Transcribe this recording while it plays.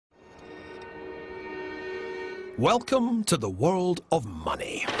Welcome to the world of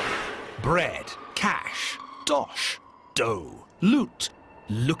money. Bread, cash, dosh, dough, loot,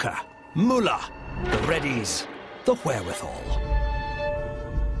 lucre, moolah, the readies, the wherewithal.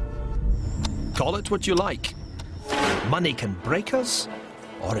 Call it what you like. Money can break us,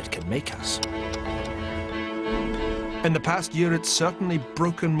 or it can make us. In the past year, it's certainly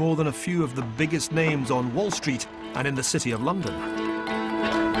broken more than a few of the biggest names on Wall Street and in the City of London.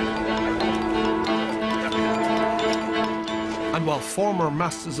 And while former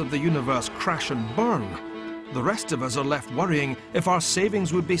masters of the universe crash and burn, the rest of us are left worrying if our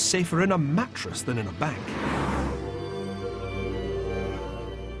savings would be safer in a mattress than in a bank.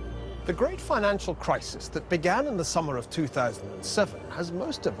 The great financial crisis that began in the summer of 2007 has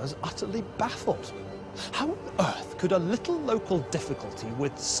most of us utterly baffled. How on earth could a little local difficulty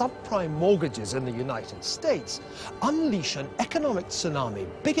with subprime mortgages in the United States unleash an economic tsunami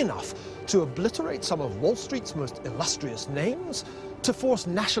big enough to obliterate some of Wall Street's most illustrious names, to force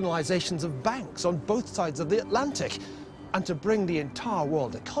nationalizations of banks on both sides of the Atlantic, and to bring the entire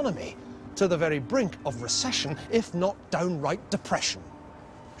world economy to the very brink of recession, if not downright depression?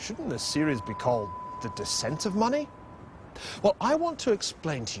 Shouldn't this series be called The Descent of Money? Well, I want to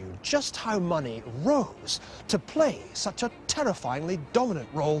explain to you just how money rose to play such a terrifyingly dominant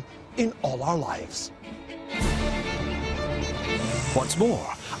role in all our lives. What's more,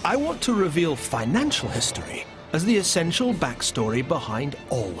 I want to reveal financial history as the essential backstory behind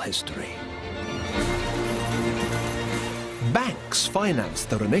all history. Banks financed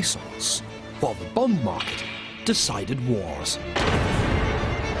the Renaissance, while the bond market decided wars.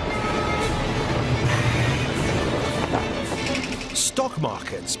 Stock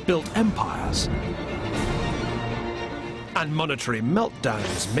markets built empires, and monetary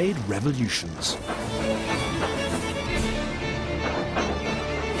meltdowns made revolutions.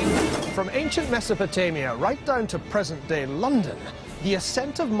 From ancient Mesopotamia right down to present-day London, the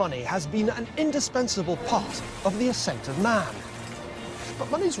ascent of money has been an indispensable part of the ascent of man. But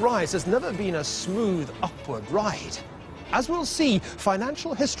money's rise has never been a smooth upward ride. As we'll see,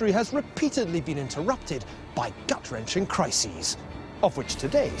 financial history has repeatedly been interrupted by gut-wrenching crises, of which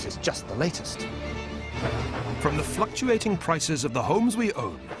today's is just the latest. From the fluctuating prices of the homes we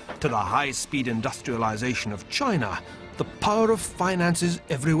own to the high-speed industrialization of China, the power of finance is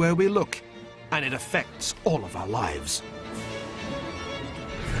everywhere we look, and it affects all of our lives.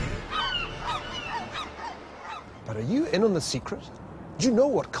 But are you in on the secret? Do you know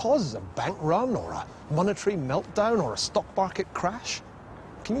what causes a bank run, or a monetary meltdown, or a stock market crash?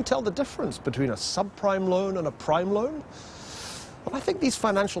 Can you tell the difference between a subprime loan and a prime loan? Well, I think these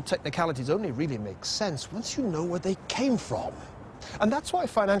financial technicalities only really make sense once you know where they came from. And that's why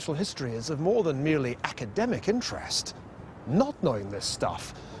financial history is of more than merely academic interest. Not knowing this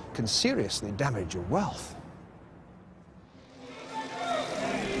stuff can seriously damage your wealth.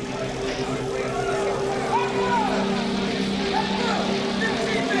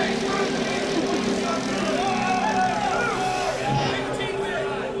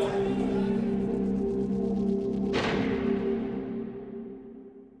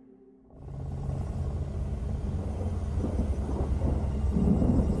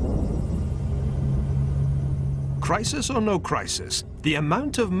 Crisis or no crisis, the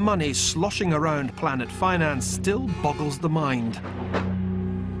amount of money sloshing around planet finance still boggles the mind.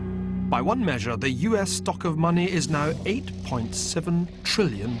 By one measure, the US stock of money is now $8.7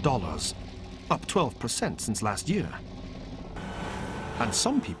 trillion, up 12% since last year. And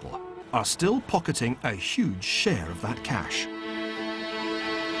some people are still pocketing a huge share of that cash.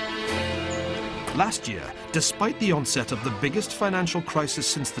 Last year, despite the onset of the biggest financial crisis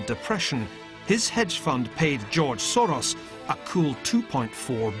since the Depression, his hedge fund paid George Soros a cool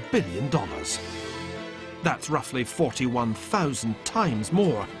 $2.4 billion. That's roughly 41,000 times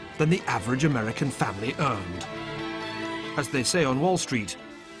more than the average American family earned. As they say on Wall Street,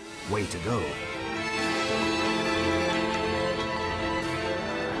 way to go.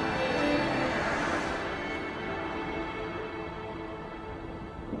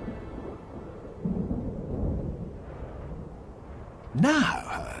 Now,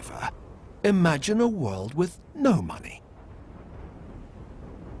 however, imagine a world with no money.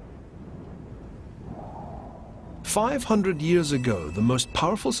 500 years ago, the most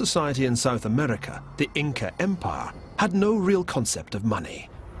powerful society in South America, the Inca Empire, had no real concept of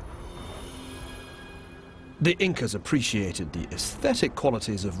money. The Incas appreciated the aesthetic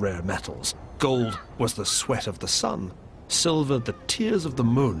qualities of rare metals. Gold was the sweat of the sun, silver the tears of the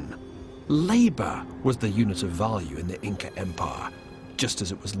moon. Labor was the unit of value in the Inca Empire, just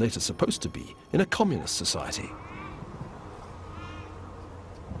as it was later supposed to be in a communist society.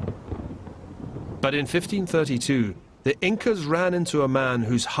 But in 1532, the Incas ran into a man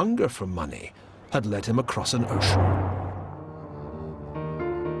whose hunger for money had led him across an ocean.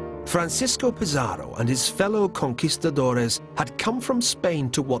 Francisco Pizarro and his fellow conquistadores had come from Spain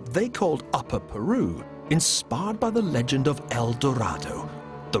to what they called Upper Peru, inspired by the legend of El Dorado,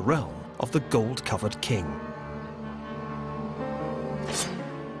 the realm of the gold-covered king.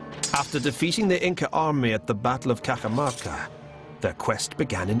 After defeating the Inca army at the Battle of Cajamarca, their quest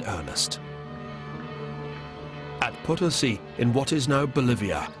began in earnest. At Potosi, in what is now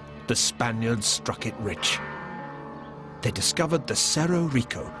Bolivia, the Spaniards struck it rich. They discovered the Cerro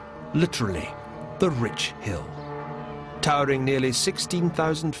Rico, literally, the rich hill. Towering nearly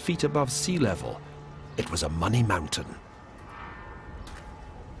 16,000 feet above sea level, it was a money mountain.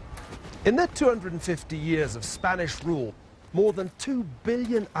 In their 250 years of Spanish rule, more than 2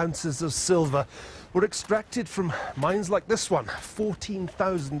 billion ounces of silver were extracted from mines like this one,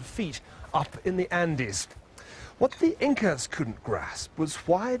 14,000 feet up in the Andes. What the Incas couldn't grasp was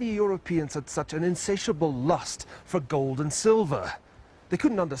why the Europeans had such an insatiable lust for gold and silver. They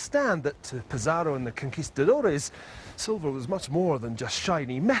couldn't understand that to Pizarro and the conquistadores, silver was much more than just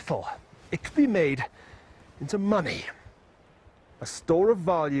shiny metal. It could be made into money. A store of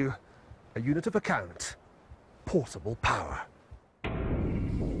value, a unit of account, portable power.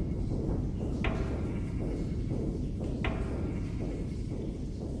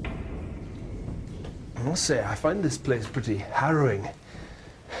 I must say, I find this place pretty harrowing.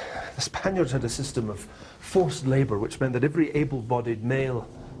 The Spaniards had a system of forced labor, which meant that every able-bodied male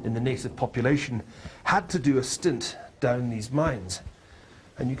in the native population had to do a stint down these mines.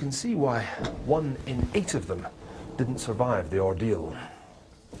 And you can see why 1 in 8 of them didn't survive the ordeal.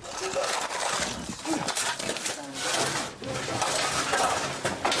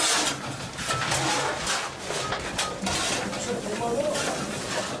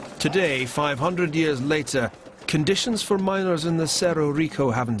 Today, 500 years later, conditions for miners in the Cerro Rico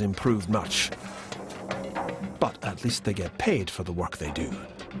haven't improved much. But at least they get paid for the work they do.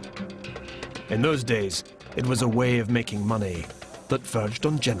 In those days, it was a way of making money that verged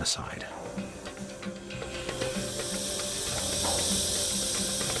on genocide.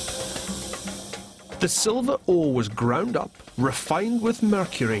 The silver ore was ground up, refined with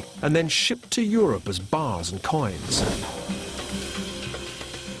mercury, and then shipped to Europe as bars and coins.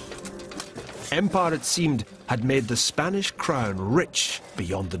 Empire, it seemed, had made the Spanish crown rich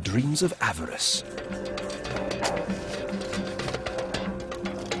beyond the dreams of avarice.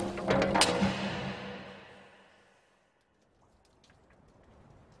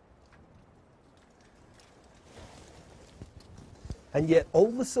 And yet all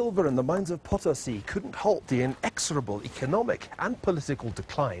the silver in the mines of Potosi couldn't halt the inexorable economic and political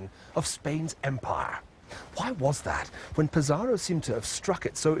decline of Spain's empire. Why was that, when Pizarro seemed to have struck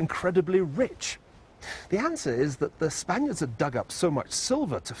it so incredibly rich? The answer is that the Spaniards had dug up so much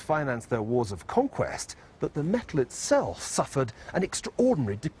silver to finance their wars of conquest that the metal itself suffered an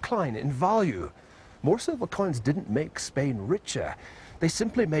extraordinary decline in value. More silver coins didn't make Spain richer. They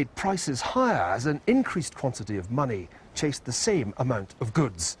simply made prices higher as an increased quantity of money chased the same amount of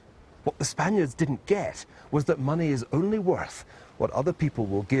goods. What the Spaniards didn't get was that money is only worth what other people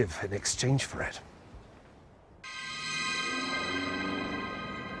will give in exchange for it.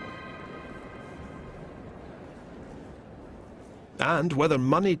 And whether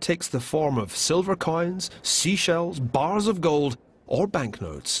money takes the form of silver coins, seashells, bars of gold, or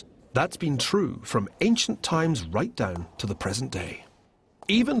banknotes, that's been true from ancient times right down to the present day.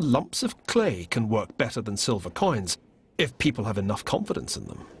 Even lumps of clay can work better than silver coins if people have enough confidence in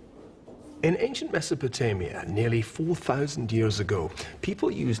them. In ancient Mesopotamia, nearly 4,000 years ago,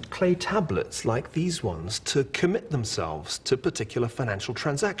 people used clay tablets like these ones to commit themselves to particular financial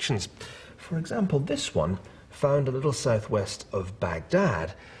transactions. For example, this one, found a little southwest of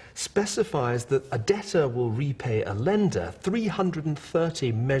Baghdad, specifies that a debtor will repay a lender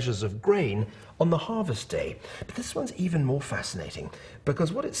 330 measures of grain on the harvest day. But this one's even more fascinating,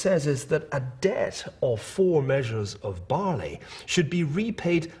 because what it says is that a debt of 4 measures of barley should be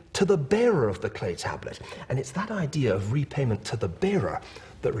repaid to the bearer of the clay tablet. And it's that idea of repayment to the bearer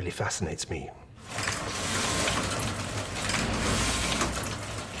that really fascinates me.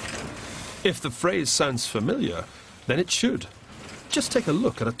 If the phrase sounds familiar, then it should. Just take a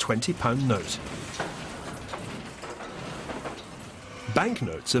look at a £20 note.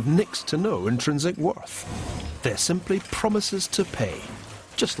 Banknotes have next to no intrinsic worth. They're simply promises to pay,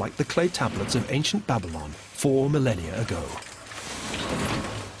 just like the clay tablets of ancient Babylon 4 millennia ago.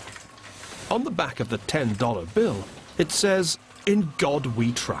 On the back of the $10 bill, it says, "In God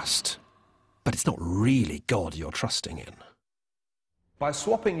we trust." But it's not really God you're trusting in. By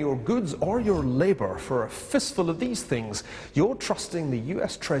swapping your goods or your labor for a fistful of these things, you're trusting the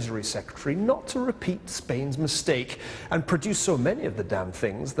US Treasury Secretary not to repeat Spain's mistake and produce so many of the damn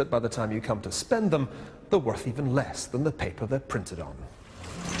things that by the time you come to spend them, they're worth even less than the paper they're printed on.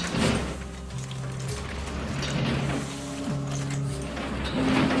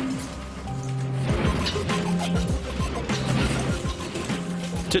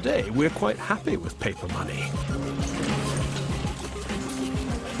 Today, we're quite happy with paper money.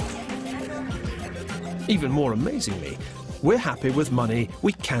 Even more amazingly, we're happy with money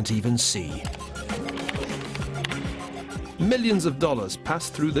we can't even see. Millions of dollars pass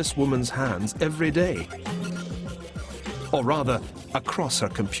through this woman's hands every day. Or rather, across her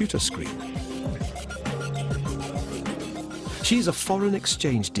computer screen. She's a foreign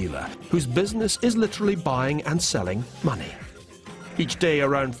exchange dealer whose business is literally buying and selling money. Each day,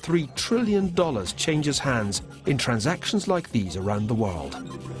 around $3 trillion changes hands in transactions like these around the world.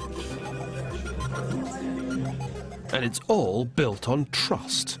 And it's all built on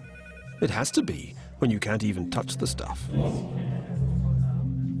trust. It has to be when you can't even touch the stuff.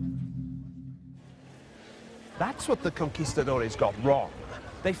 That's what the conquistadores got wrong.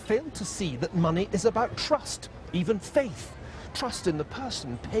 They failed to see that money is about trust, even faith. Trust in the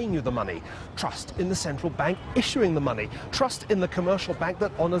person paying you the money, trust in the central bank issuing the money, trust in the commercial bank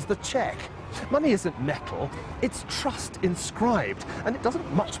that honors the check. Money isn't metal, it's trust inscribed, and it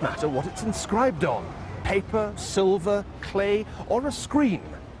doesn't much matter what it's inscribed on. Paper, silver, clay, or a screen,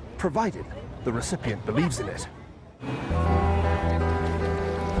 provided the recipient believes in it.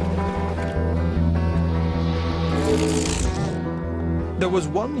 There was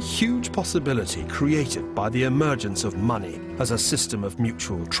one huge possibility created by the emergence of money as a system of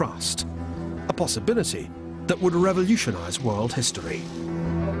mutual trust. A possibility that would revolutionize world history.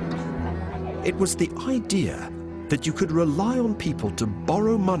 It was the idea that you could rely on people to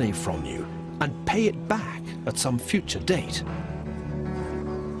borrow money from you and pay it back at some future date.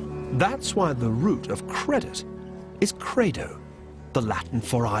 That's why the root of credit is credo, the Latin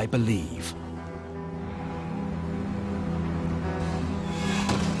for I believe.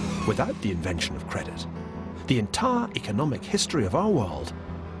 Without the invention of credit, the entire economic history of our world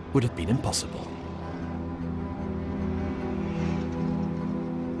would have been impossible.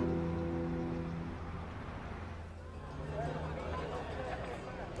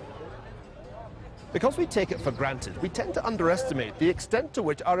 Because we take it for granted, we tend to underestimate the extent to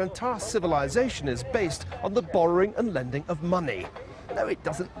which our entire civilization is based on the borrowing and lending of money. No, it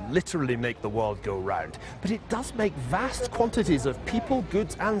doesn't literally make the world go round, but it does make vast quantities of people,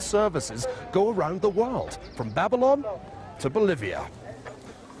 goods and services go around the world, from Babylon to Bolivia.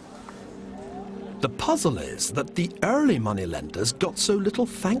 The puzzle is that the early moneylenders got so little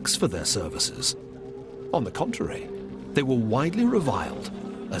thanks for their services. On the contrary, they were widely reviled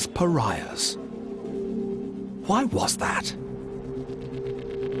as pariahs. Why was that?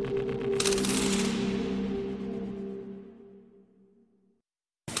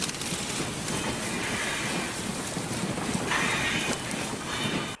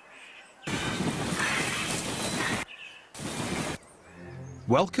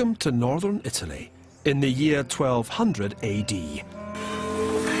 Welcome to northern Italy in the year 1200 AD.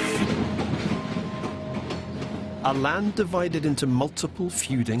 A land divided into multiple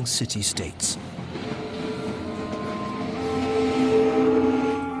feuding city-states.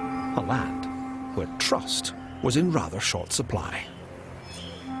 A land where trust was in rather short supply.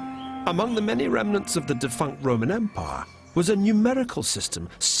 Among the many remnants of the defunct Roman Empire was a numerical system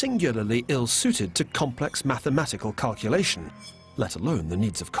singularly ill-suited to complex mathematical calculation, let alone the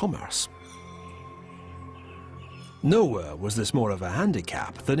needs of commerce. Nowhere was this more of a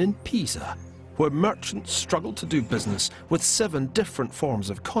handicap than in Pisa, where merchants struggled to do business with 7 different forms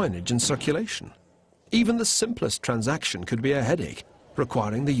of coinage in circulation. Even the simplest transaction could be a headache,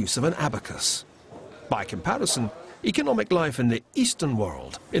 requiring the use of an abacus. By comparison, economic life in the Eastern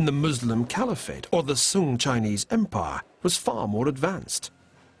world, in the Muslim Caliphate or the Sung Chinese Empire, was far more advanced.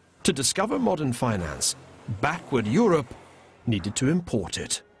 To discover modern finance, backward Europe needed to import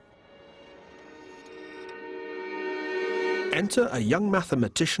it. Enter a young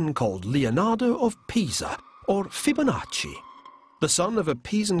mathematician called Leonardo of Pisa, or Fibonacci. The son of a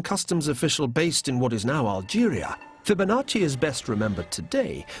Pisan customs official based in what is now Algeria, Fibonacci is best remembered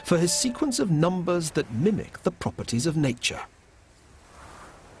today for his sequence of numbers that mimic the properties of nature.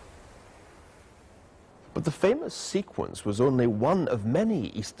 But the famous sequence was only one of many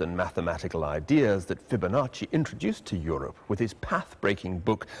Eastern mathematical ideas that Fibonacci introduced to Europe with his path-breaking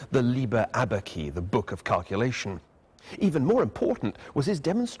book, the Liber Abaci, the Book of Calculation. Even more important was his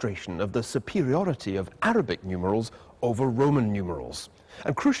demonstration of the superiority of Arabic numerals over Roman numerals.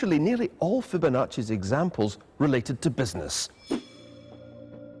 And crucially, nearly all Fibonacci's examples related to business.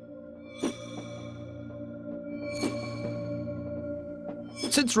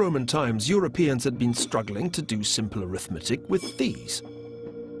 Since Roman times, Europeans had been struggling to do simple arithmetic with these.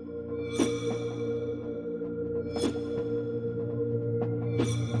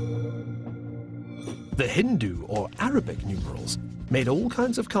 The Hindu or Arabic numerals made all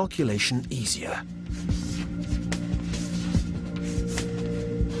kinds of calculation easier.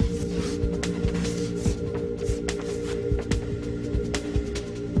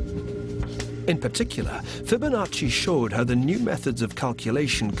 In particular, Fibonacci showed how the new methods of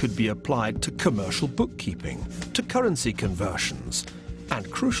calculation could be applied to commercial bookkeeping, to currency conversions, and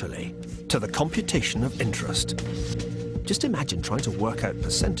crucially, to the computation of interest. Just imagine trying to work out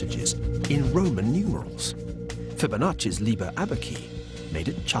percentages in Roman numerals. Fibonacci's Liber Abaci made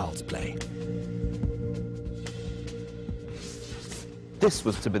it child's play. This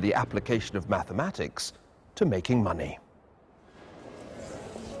was to be the application of mathematics to making money.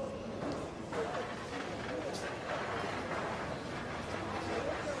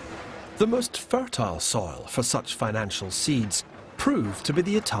 The most fertile soil for such financial seeds proved to be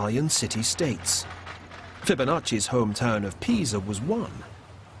the Italian city-states. Fibonacci's hometown of Pisa was one,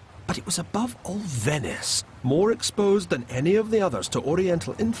 but it was above all Venice, more exposed than any of the others to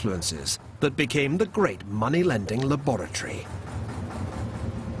Oriental influences, that became the great money-lending laboratory.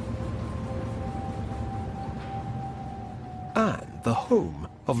 And the home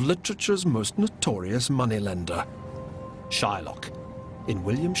of literature's most notorious moneylender, Shylock, in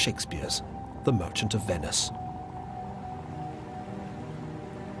William Shakespeare's The Merchant of Venice.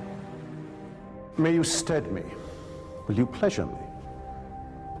 May you stead me? Will you pleasure me?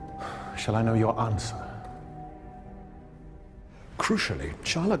 Shall I know your answer? Crucially,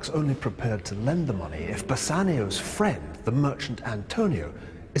 Shylock's only prepared to lend the money if Bassanio's friend, the merchant Antonio,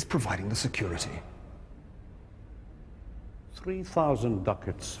 is providing the security. 3,000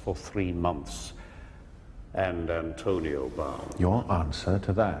 ducats for 3 months, and Antonio bound. Your answer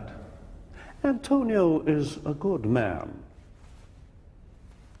to that? Antonio is a good man.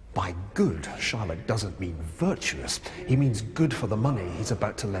 By good, Shylock doesn't mean virtuous. He means good for the money he's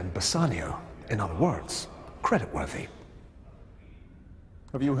about to lend Bassanio. In other words, creditworthy.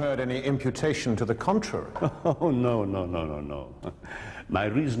 Have you heard any imputation to the contrary? Oh, no. My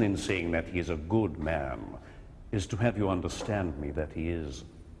reason in saying that he is a good man is to have you understand me that he is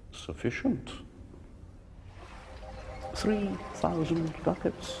sufficient. 3,000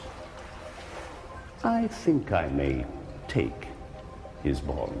 ducats. I think I may take his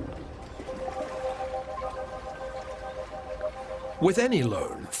bond. With any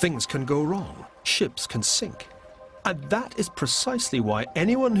loan, things can go wrong. Ships can sink. And that is precisely why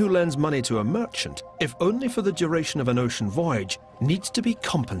anyone who lends money to a merchant, if only for the duration of an ocean voyage, needs to be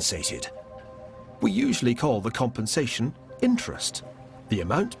compensated. We usually call the compensation interest, the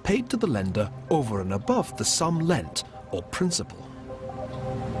amount paid to the lender over and above the sum lent, or principal.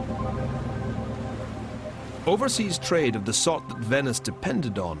 Overseas trade of the sort that Venice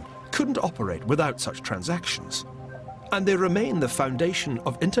depended on couldn't operate without such transactions, and they remain the foundation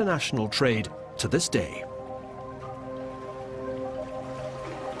of international trade to this day.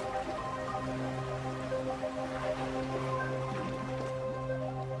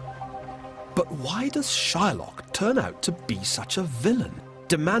 But why does Shylock turn out to be such a villain,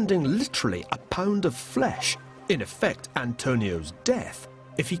 demanding literally a pound of flesh, in effect Antonio's death,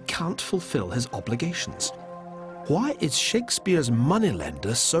 if he can't fulfill his obligations? Why is Shakespeare's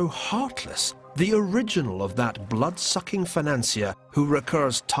moneylender so heartless, the original of that blood-sucking financier who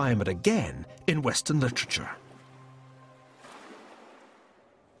recurs time and again in Western literature?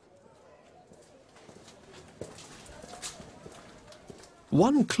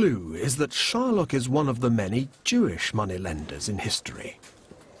 One clue is that Shylock is one of the many Jewish moneylenders in history.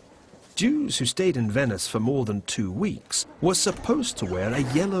 Jews who stayed in Venice for more than 2 weeks were supposed to wear a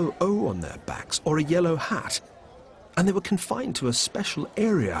yellow O on their backs or a yellow hat, and they were confined to a special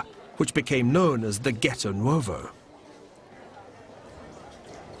area which became known as the Ghetto Nuovo.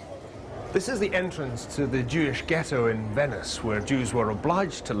 This is the entrance to the Jewish ghetto in Venice, where Jews were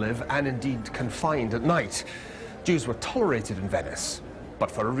obliged to live and indeed confined at night. Jews were tolerated in Venice, but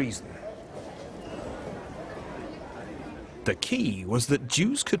for a reason. The key was that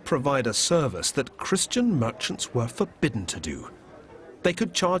Jews could provide a service that Christian merchants were forbidden to do. They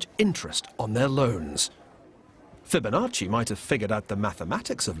could charge interest on their loans. Fibonacci might have figured out the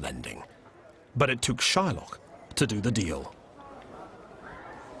mathematics of lending, but it took Shylock to do the deal.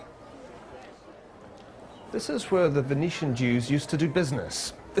 This is where the Venetian Jews used to do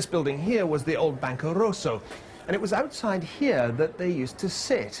business. This building here was the old Banco Rosso. And it was outside here that they used to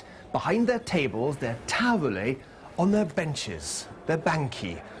sit, behind their tables, their tavole, on their benches, their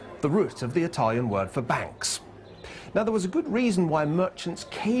banchi, the root of the Italian word for banks. Now, there was a good reason why merchants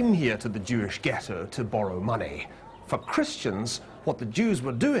came here to the Jewish ghetto to borrow money. For Christians, what the Jews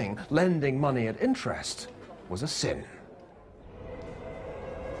were doing, lending money at interest, was a sin.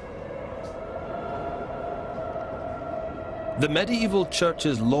 The medieval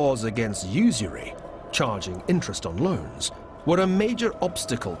church's laws against usury, charging interest on loans, were a major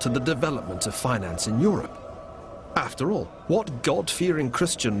obstacle to the development of finance in Europe. After all, what God-fearing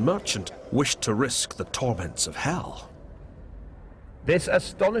Christian merchant wished to risk the torments of hell? This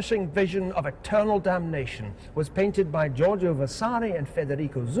astonishing vision of eternal damnation was painted by Giorgio Vasari and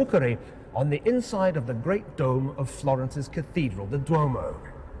Federico Zuccari on the inside of the great dome of Florence's cathedral, the Duomo.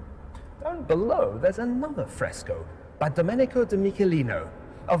 Down below, there's another fresco by Domenico de Michelino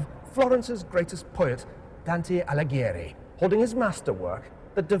of Florence's greatest poet, Dante Alighieri, holding his masterwork,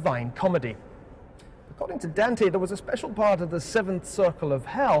 the Divine Comedy. According to Dante, there was a special part of the seventh circle of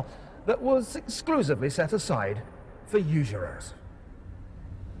hell that was exclusively set aside for usurers.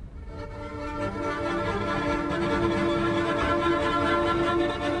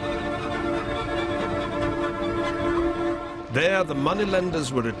 There, the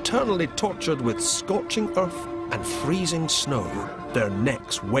moneylenders were eternally tortured with scorching earth and freezing snow, their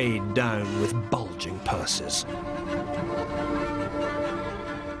necks weighed down with bulging purses.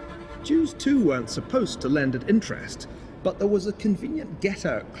 Jews too weren't supposed to lend at interest, but there was a convenient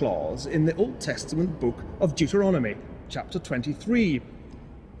get-out clause in the Old Testament book of Deuteronomy, chapter 23.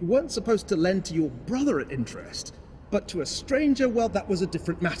 You weren't supposed to lend to your brother at interest, but to a stranger, well, that was a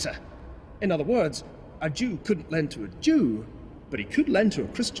different matter. In other words, a Jew couldn't lend to a Jew, but he could lend to a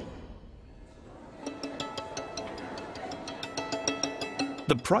Christian.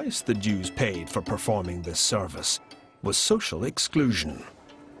 The price the Jews paid for performing this service was social exclusion.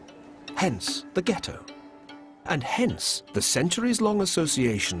 Hence the ghetto, and hence the centuries-long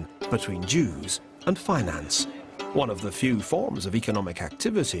association between Jews and finance, one of the few forms of economic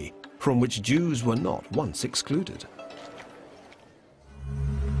activity from which Jews were not once excluded.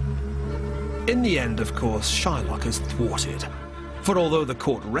 In the end, of course, Shylock is thwarted, for although the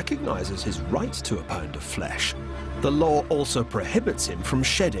court recognizes his right to a pound of flesh, the law also prohibits him from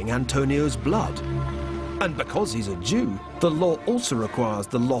shedding Antonio's blood. And because he's a Jew, the law also requires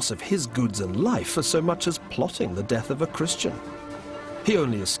the loss of his goods and life for so much as plotting the death of a Christian. He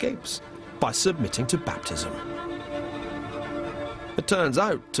only escapes by submitting to baptism. It turns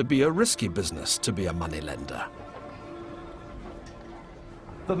out to be a risky business to be a moneylender.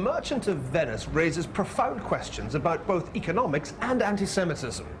 The Merchant of Venice raises profound questions about both economics and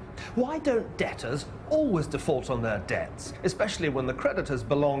anti-Semitism. Why don't debtors always default on their debts, especially when the creditors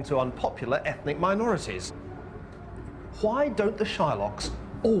belong to unpopular ethnic minorities? Why don't the Shylocks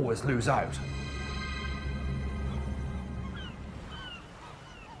always lose out?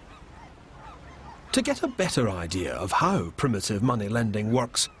 To get a better idea of how primitive money lending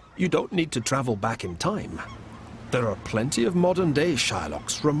works, you don't need to travel back in time. There are plenty of modern-day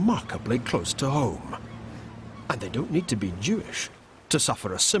Shylocks remarkably close to home. And they don't need to be Jewish to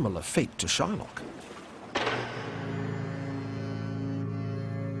suffer a similar fate to Shylock.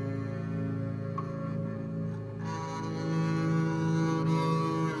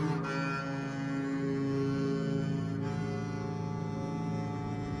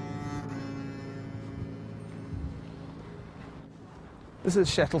 This is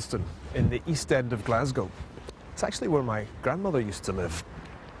Shettleston, in the East End of Glasgow. It's actually where my grandmother used to live.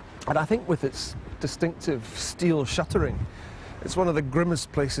 And I think with its distinctive steel shuttering, it's one of the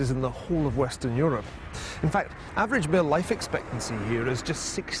grimmest places in the whole of Western Europe. In fact, average male life expectancy here is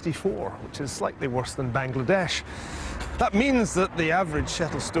just 64, which is slightly worse than Bangladesh. That means that the average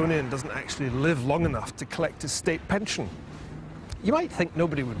Shettlestonian doesn't actually live long enough to collect his state pension. You might think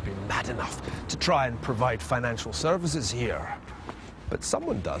nobody would be mad enough to try and provide financial services here, but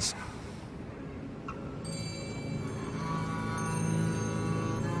someone does.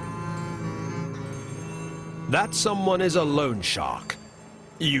 That someone is a loan shark.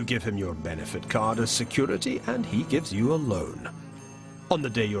 You give him your benefit card as security and he gives you a loan. On the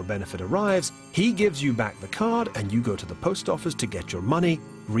day your benefit arrives, he gives you back the card and you go to the post office to get your money,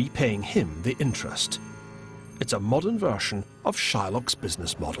 repaying him the interest. It's a modern version of Shylock's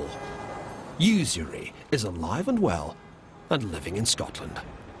business model. Usury is alive and well and living in Scotland.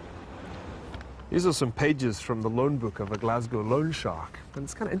 These are some pages from the loan book of a Glasgow loan shark, and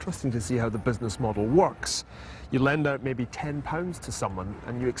it's kind of interesting to see how the business model works. You lend out maybe £10 to someone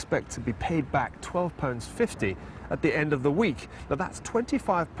and you expect to be paid back £12.50 at the end of the week. Now that's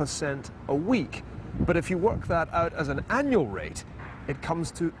 25% a week But if you work that out as an annual rate, it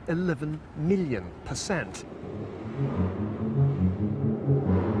comes to 11 million%.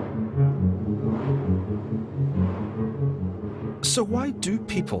 So why do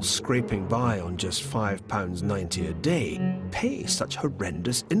people scraping by on just £5.90 a day pay such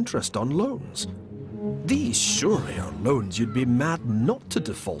horrendous interest on loans? These surely are loans you'd be mad not to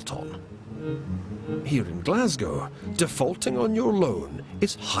default on. Here in Glasgow, defaulting on your loan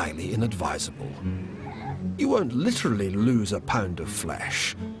is highly inadvisable. You won't literally lose a pound of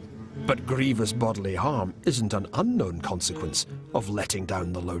flesh, but grievous bodily harm isn't an unknown consequence of letting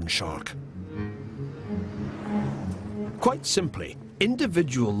down the loan shark. Quite simply,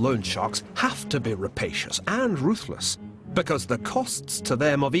 individual loan sharks have to be rapacious and ruthless because the costs to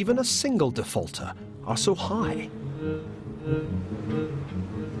them of even a single defaulter are so high.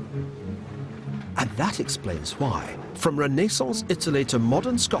 And that explains why, from Renaissance Italy to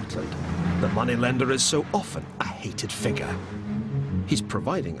modern Scotland, the moneylender is so often a hated figure. He's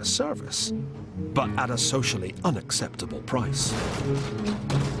providing a service, but at a socially unacceptable price.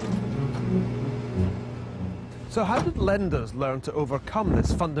 So how did lenders learn to overcome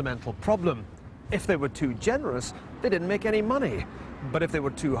this fundamental problem? If they were too generous, they didn't make any money. But if they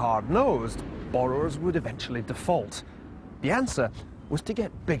were too hard-nosed, borrowers would eventually default. The answer was to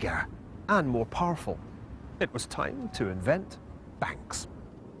get bigger and more powerful. It was time to invent banks.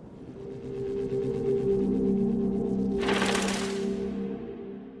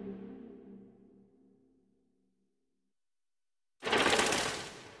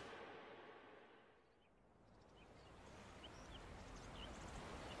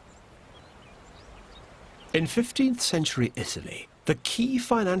 In 15th century Italy, the key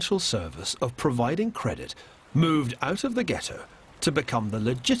financial service of providing credit moved out of the ghetto to become the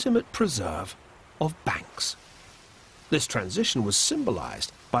legitimate preserve of banks. This transition was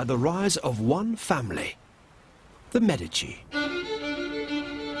symbolized by the rise of one family, the Medici.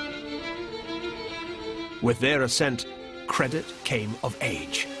 With their ascent, credit came of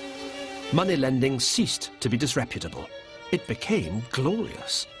age. Money lending ceased to be disreputable. It became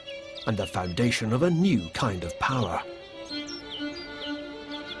glorious, and the foundation of a new kind of power.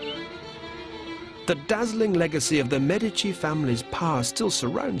 The dazzling legacy of the Medici family's power still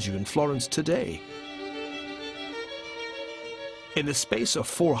surrounds you in Florence today. In the space of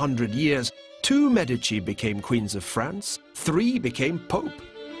 400 years, 2 Medici became queens of France, 3 became pope.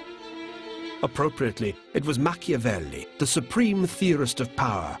 Appropriately, it was Machiavelli, the supreme theorist of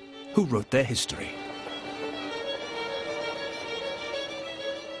power, who wrote their history.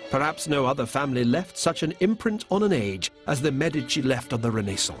 Perhaps no other family left such an imprint on an age as the Medici left on the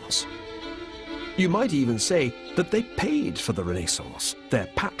Renaissance. You might even say that they paid for the Renaissance, their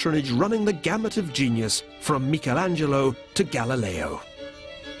patronage running the gamut of genius from Michelangelo to Galileo.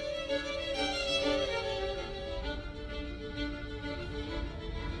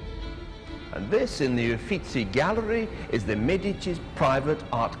 And this, in the Uffizi Gallery, is the Medici's private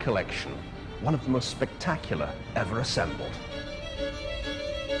art collection, one of the most spectacular ever assembled.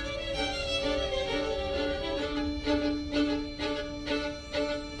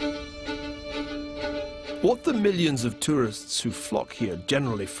 What the millions of tourists who flock here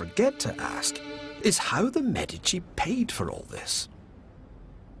generally forget to ask is how the Medici paid for all this.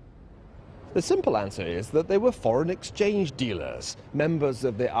 The simple answer is that they were foreign exchange dealers, members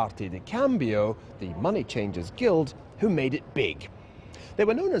of the Arte di Cambio, the money changers guild, who made it big. They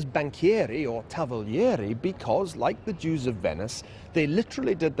were known as banchieri or tavolieri because, like the Jews of Venice, they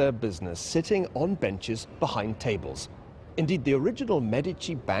literally did their business sitting on benches behind tables. Indeed, the original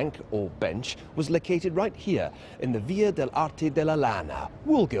Medici bank, or bench, was located right here in the Via dell'Arte della Lana,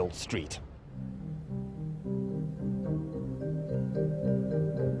 Woolgill Street.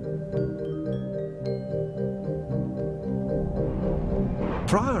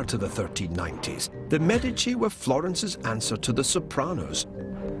 Prior to the 1390s, the Medici were Florence's answer to the Sopranos,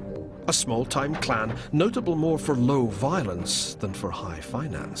 a small-time clan notable more for low violence than for high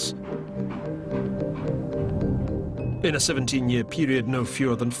finance. In a 17-year period, no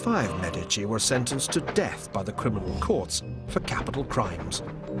fewer than 5 Medici were sentenced to death by the criminal courts for capital crimes.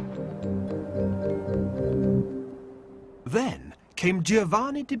 Then came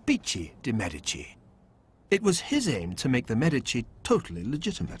Giovanni di Bicci de' Medici. It was his aim to make the Medici totally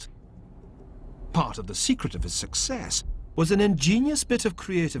legitimate. Part of the secret of his success was an ingenious bit of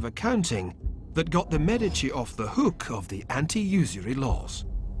creative accounting that got the Medici off the hook of the anti-usury laws.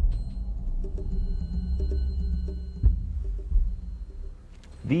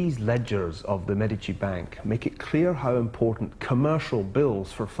 These ledgers of the Medici Bank make it clear how important commercial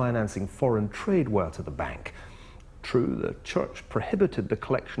bills for financing foreign trade were to the bank. True, the church prohibited the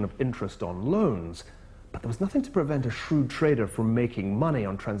collection of interest on loans, but there was nothing to prevent a shrewd trader from making money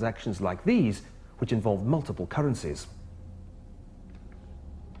on transactions like these, which involved multiple currencies.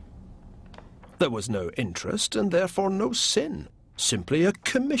 There was no interest and therefore no sin, simply a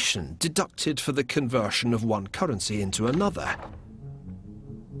commission deducted for the conversion of one currency into another.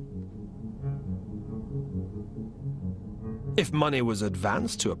 If money was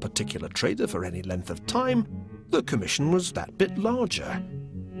advanced to a particular trader for any length of time, the commission was that bit larger.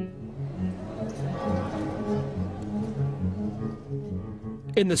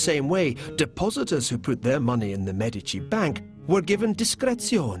 In the same way, depositors who put their money in the Medici Bank were given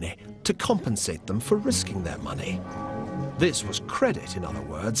discrezione to compensate them for risking their money. This was credit, in other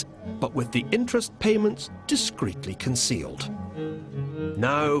words, but with the interest payments discreetly concealed.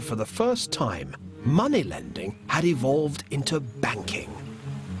 Now, for the first time, money lending had evolved into banking.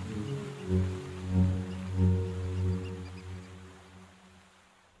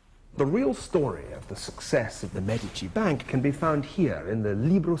 The real story of the success of the Medici Bank can be found here in the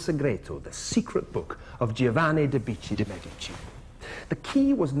Libro Segreto, the secret book of Giovanni de' Medici. The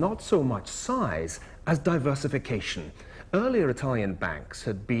key was not so much size as diversification. Earlier Italian banks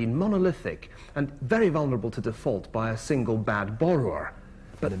had been monolithic and very vulnerable to default by a single bad borrower.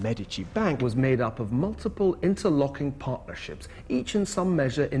 But the Medici Bank was made up of multiple interlocking partnerships, each in some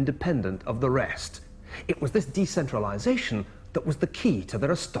measure independent of the rest. It was this decentralization that was the key to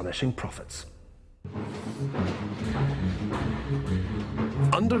their astonishing profits.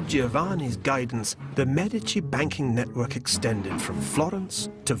 Under Giovanni's guidance, the Medici banking network extended from Florence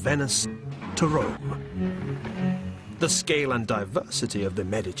to Venice to Rome. The scale and diversity of the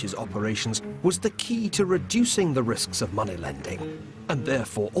Medici's operations was the key to reducing the risks of money lending, and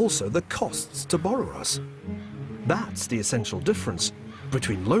therefore also the costs to borrowers. That's the essential difference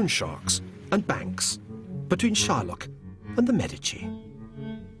between loan sharks and banks, between Shylock and the Medici.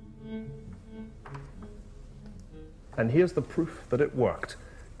 And here's the proof that it worked.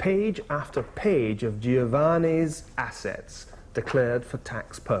 Page after page of Giovanni's assets declared for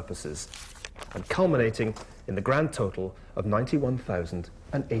tax purposes, and culminating in the grand total of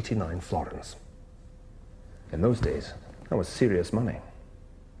 91,089 florins. In those days, that was serious money.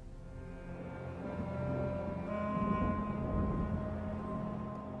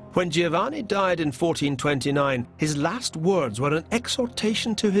 When Giovanni died in 1429, his last words were an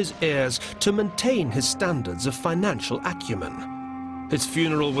exhortation to his heirs to maintain his standards of financial acumen. His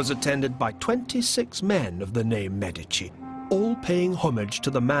funeral was attended by 26 men of the name Medici, all paying homage to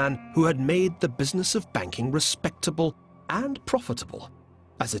the man who had made the business of banking respectable and profitable,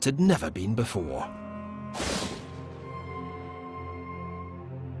 as it had never been before.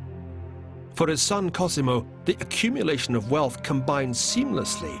 For his son Cosimo, the accumulation of wealth combined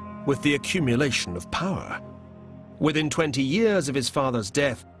seamlessly with the accumulation of power. Within 20 years of his father's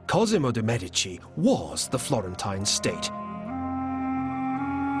death, Cosimo de' Medici was the Florentine state.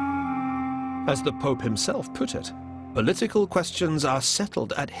 As the Pope himself put it, political questions are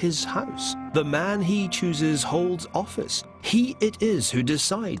settled at his house. The man he chooses holds office. He it is who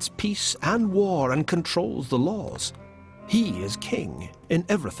decides peace and war and controls the laws. He is king in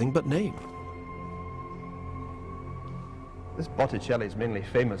everything but name. This Botticelli is mainly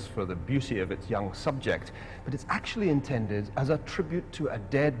famous for the beauty of its young subject, but it's actually intended as a tribute to a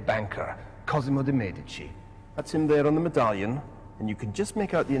dead banker, Cosimo de' Medici. That's him there on the medallion, and you can just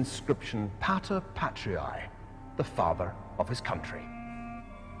make out the inscription Pater Patriae, the father of his country.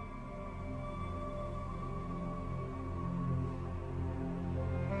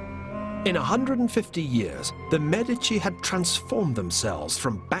 In 150 years, the Medici had transformed themselves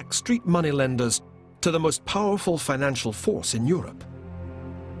from backstreet moneylenders to the most powerful financial force in Europe.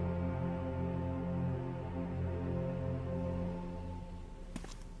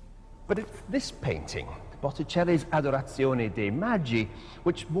 But it's this painting, Botticelli's Adorazione dei Magi,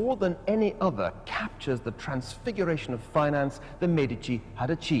 which more than any other captures the transfiguration of finance the Medici had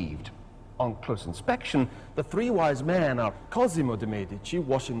achieved. On close inspection, the three wise men are Cosimo de' Medici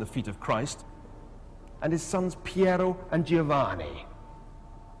washing the feet of Christ, and his sons Piero and Giovanni.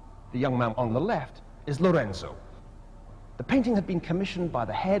 The young man on the left is Lorenzo. The painting had been commissioned by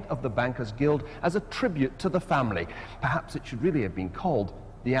the head of the Bankers' Guild as a tribute to the family. Perhaps it should really have been called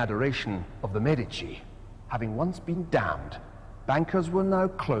The Adoration of the Medici. Having once been damned, bankers were now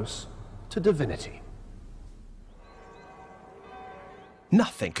close to divinity.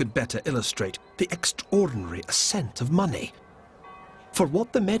 Nothing could better illustrate the extraordinary ascent of money. For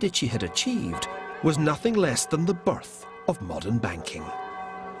what the Medici had achieved was nothing less than the birth of modern banking.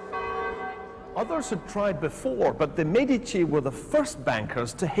 Others had tried before, but the Medici were the first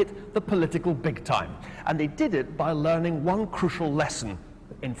bankers to hit the political big time. And they did it by learning one crucial lesson.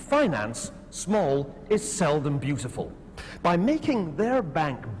 In finance, small is seldom beautiful. By making their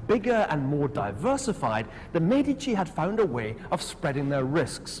bank bigger and more diversified, the Medici had found a way of spreading their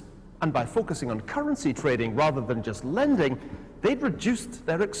risks. And by focusing on currency trading rather than just lending, they'd reduced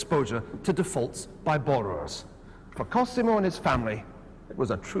their exposure to defaults by borrowers. For Cosimo and his family, it was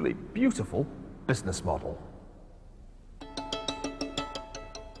a truly beautiful business model.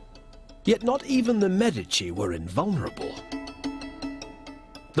 Yet not even the Medici were invulnerable.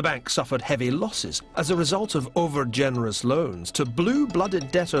 The bank suffered heavy losses as a result of over-generous loans to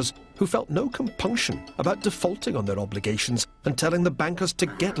blue-blooded debtors who felt no compunction about defaulting on their obligations and telling the bankers to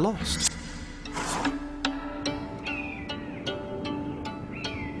get lost.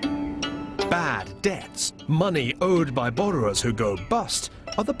 Bad debts, money owed by borrowers who go bust,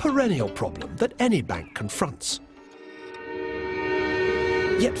 are the perennial problem that any bank confronts.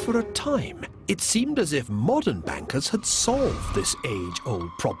 Yet for a time, it seemed as if modern bankers had solved this age-old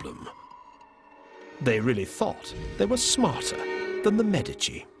problem. They really thought they were smarter than the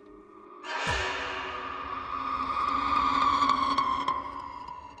Medici.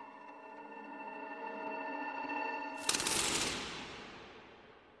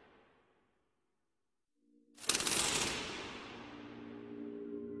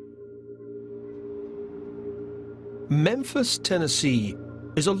 Memphis, Tennessee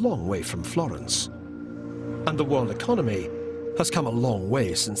is a long way from Florence, and the world economy has come a long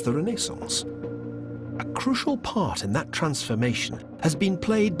way since the Renaissance. A crucial part in that transformation has been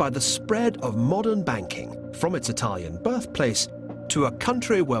played by the spread of modern banking from its Italian birthplace to a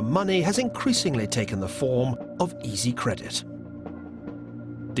country where money has increasingly taken the form of easy credit.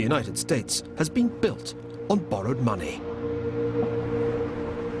 The United States has been built on borrowed money.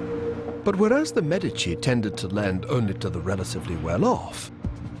 But whereas the Medici tended to lend only to the relatively well-off,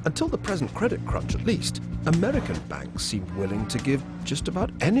 until the present credit crunch at least, American banks seemed willing to give just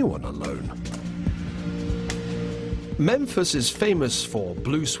about anyone a loan. Memphis is famous for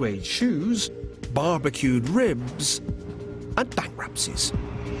blue suede shoes, barbecued ribs, and bankruptcies.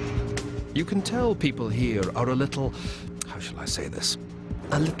 You can tell people here are a little, how shall I say this,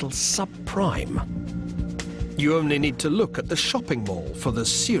 a little subprime. You only need to look at the shopping mall for the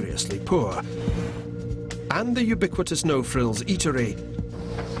seriously poor, and the ubiquitous no-frills eatery.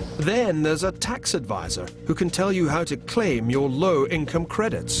 Then there's a tax advisor who can tell you how to claim your low-income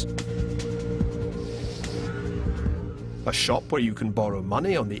credits. A shop where you can borrow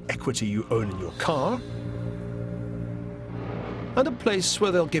money on the equity you own in your car. And a place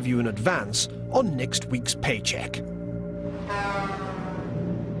where they'll give you an advance on next week's paycheck.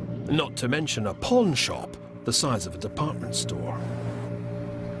 Not to mention a pawn shop the size of a department store.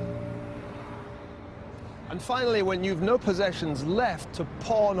 And finally, when you've no possessions left to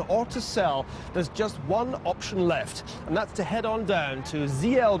pawn or to sell, there's just one option left, and that's to head on down to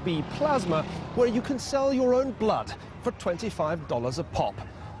ZLB Plasma, where you can sell your own blood for $25 a pop.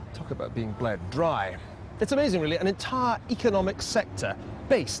 Talk about being bled dry. It's amazing, really, an entire economic sector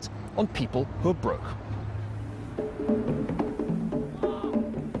based on people who are broke.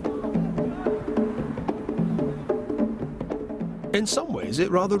 In some ways,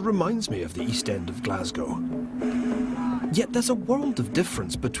 it rather reminds me of the East End of Glasgow. Yet there's a world of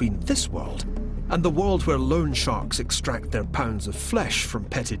difference between this world and the world where loan sharks extract their pounds of flesh from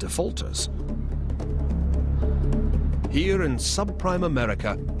petty defaulters. Here in subprime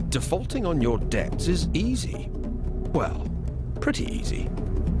America, defaulting on your debts is easy. Well, pretty easy.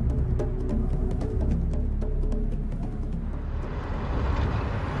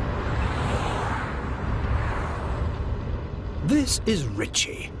 This is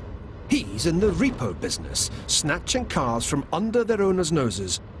Richie. He's in the repo business, snatching cars from under their owners'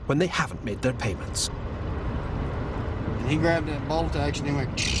 noses when they haven't made their payments. And he grabbed that bolt action and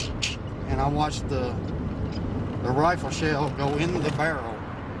went, and I watched the rifle shell go into the barrel.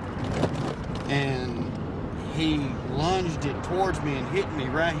 And he lunged it towards me and hit me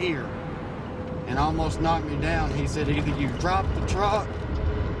right here and almost knocked me down. He said, either you drop the truck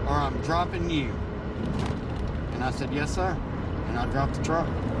or I'm dropping you. And I said, yes, sir. And I dropped the truck.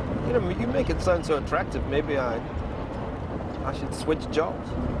 You know, you make it sound so attractive. Maybe I should switch jobs.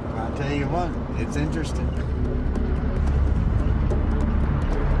 I'll tell you what, it's interesting.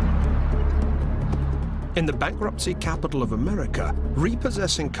 In the bankruptcy capital of America,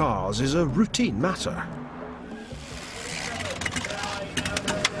 repossessing cars is a routine matter.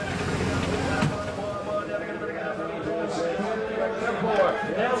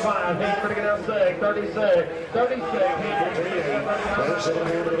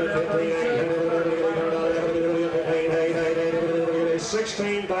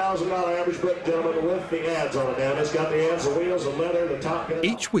 $16,000 average book, gentlemen, with the ads on it now. It's got the ads, the wheels, the leather, the top.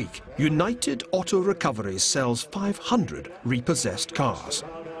 Each week, United Auto Recovery sells 500 repossessed cars.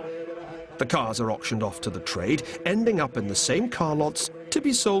 The cars are auctioned off to the trade, ending up in the same car lots to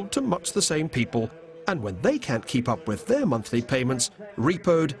be sold to much the same people, and when they can't keep up with their monthly payments,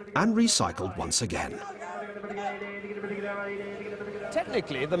 repoed and recycled once again.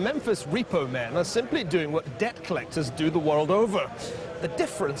 Technically, the Memphis repo men are simply doing what debt collectors do the world over. The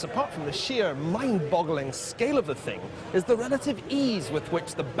difference, apart from the sheer mind-boggling scale of the thing, is the relative ease with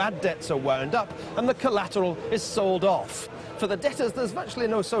which the bad debts are wound up and the collateral is sold off. For the debtors, there's virtually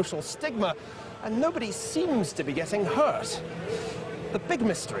no social stigma, and nobody seems to be getting hurt. The big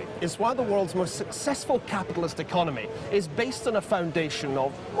mystery is why the world's most successful capitalist economy is based on a foundation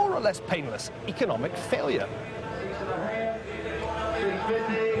of more or less painless economic failure.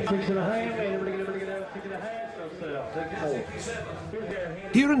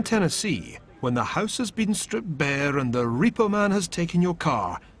 Here in Tennessee, when the house has been stripped bare and the repo man has taken your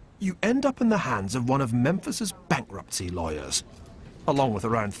car, you end up in the hands of one of Memphis's bankruptcy lawyers, along with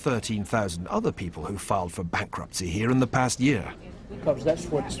around 13,000 other people who filed for bankruptcy here in the past year. Because that's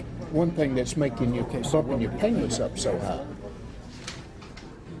what's one thing that's making you bumping your payments up so high.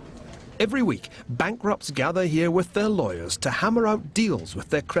 Every week, bankrupts gather here with their lawyers to hammer out deals with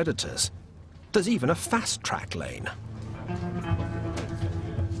their creditors. There's even a fast-track lane.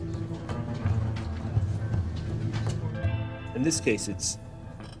 In this case,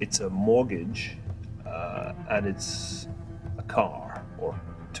 it's a mortgage, and it's a car or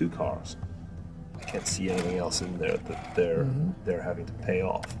two cars. I can't see anything else in there that they're having to pay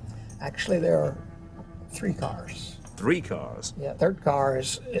off. Actually, there are 3 cars. 3 cars. Yeah, third car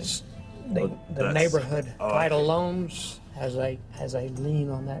is the neighborhood title loans has a lien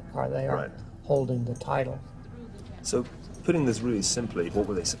on that car. They are holding the title. So, putting this really simply, what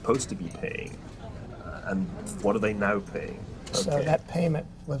were they supposed to be paying, and what are they now paying? Okay. So that payment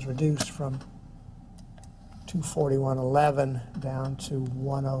was reduced from $241.11 down to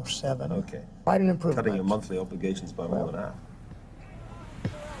 $107. Okay. Quite an improvement. Cutting your monthly obligations by more than half.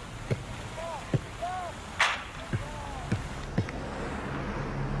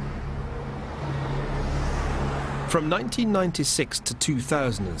 From 1996 to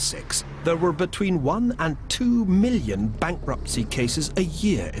 2006, there were between 1 and 2 million bankruptcy cases a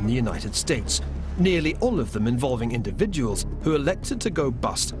year in the United States, nearly all of them involving individuals who elected to go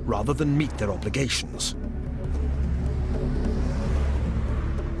bust rather than meet their obligations.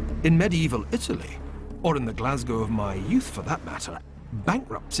 In medieval Italy, or in the Glasgow of my youth for that matter,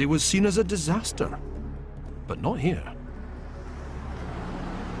 bankruptcy was seen as a disaster. But not here.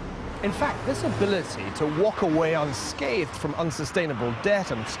 In fact, this ability to walk away unscathed from unsustainable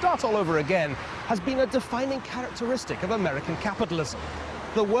debt and start all over again has been a defining characteristic of American capitalism.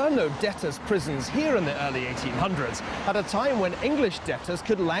 There were no debtors' prisons here in the early 1800s, at a time when English debtors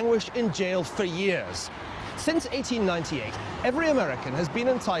could languish in jail for years. Since 1898, every American has been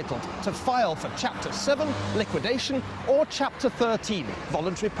entitled to file for Chapter 7, liquidation, or Chapter 13,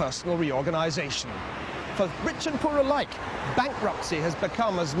 voluntary personal reorganization. For rich and poor alike, bankruptcy has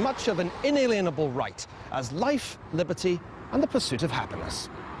become as much of an inalienable right as life, liberty, and the pursuit of happiness.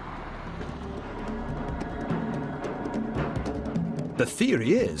 The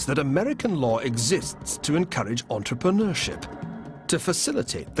theory is that American law exists to encourage entrepreneurship, to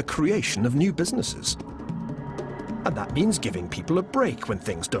facilitate the creation of new businesses. And that means giving people a break when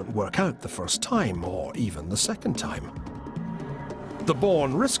things don't work out the first time, or even the second time. The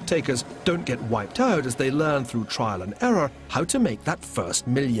born risk-takers don't get wiped out as they learn through trial and error how to make that first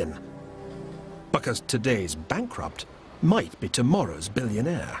million. Because today's bankrupt might be tomorrow's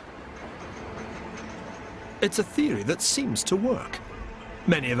billionaire. It's a theory that seems to work.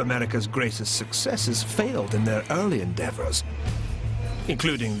 Many of America's greatest successes failed in their early endeavors,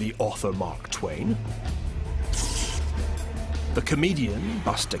 including the author Mark Twain, the comedian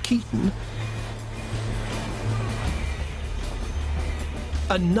Buster Keaton,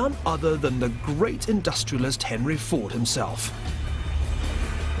 and none other than the great industrialist Henry Ford himself.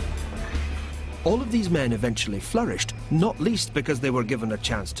 All of these men eventually flourished, not least because they were given a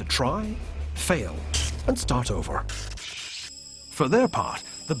chance to try, fail, and start over. For their part,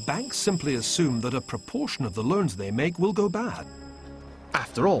 the banks simply assume that a proportion of the loans they make will go bad.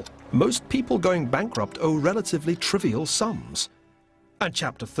 After all, most people going bankrupt owe relatively trivial sums. And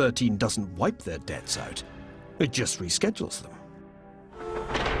Chapter 13 doesn't wipe their debts out, it just reschedules them.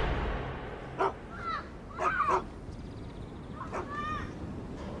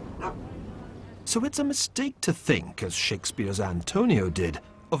 So it's a mistake to think, as Shakespeare's Antonio did,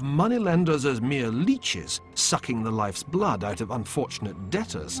 of moneylenders as mere leeches, sucking the life's blood out of unfortunate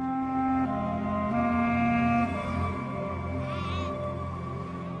debtors.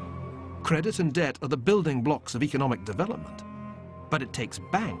 Credit and debt are the building blocks of economic development, but it takes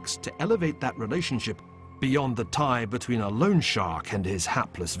banks to elevate that relationship beyond the tie between a loan shark and his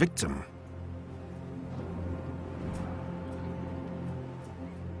hapless victim.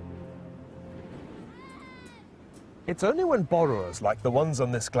 It's only when borrowers like the ones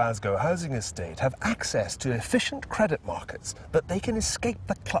on this Glasgow housing estate have access to efficient credit markets that they can escape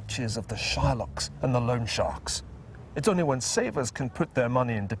the clutches of the Shylocks and the loan sharks. It's only when savers can put their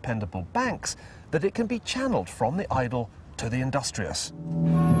money in dependable banks that it can be channeled from the idle to the industrious.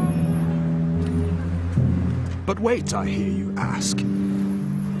 But wait, I hear you ask.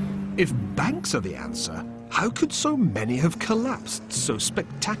 If banks are the answer, how could so many have collapsed so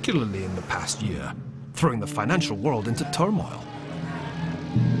spectacularly in the past year, throwing the financial world into turmoil?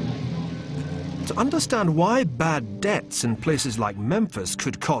 To understand why bad debts in places like Memphis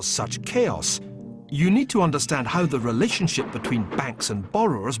could cause such chaos, you need to understand how the relationship between banks and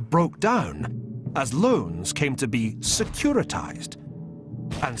borrowers broke down as loans came to be securitized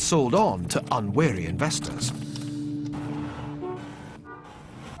and sold on to unwary investors.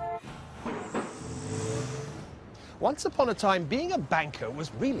 Once upon a time, being a banker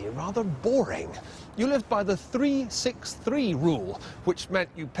was really rather boring. You lived by the 3-6-3 rule, which meant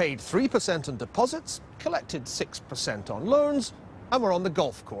you paid 3% on deposits, collected 6% on loans, and were on the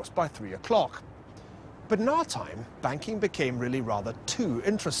golf course by 3 o'clock. But in our time, banking became really rather too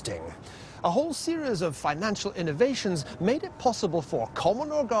interesting. A whole series of financial innovations made it possible for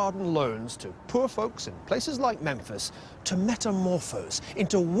common or garden loans to poor folks in places like Memphis to metamorphose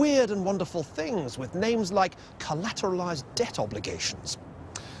into weird and wonderful things with names like collateralized debt obligations.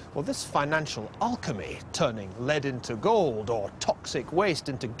 Well, this financial alchemy, turning lead into gold or toxic waste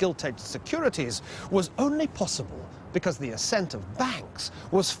into gilt-edged securities, was only possible because the ascent of banks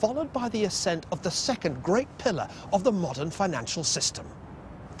was followed by the ascent of the second great pillar of the modern financial system,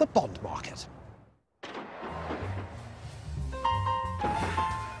 the bond market.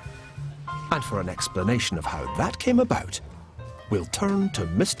 And for an explanation of how that came about, we'll turn to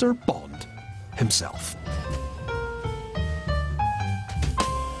Mr. Bond himself.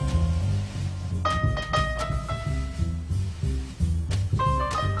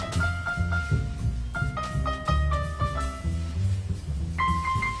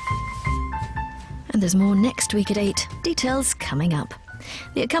 And there's more next week at 8. Details coming up.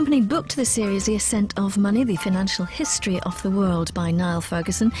 The accompanying book to the series, The Ascent of Money, The Financial History of the World by Niall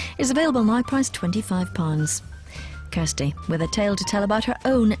Ferguson, is available now, priced £25. Kirsty, with a tale to tell about her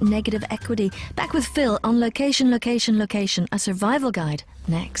own negative equity. Back with Phil on Location, Location, Location, a survival guide,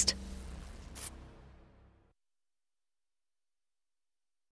 next.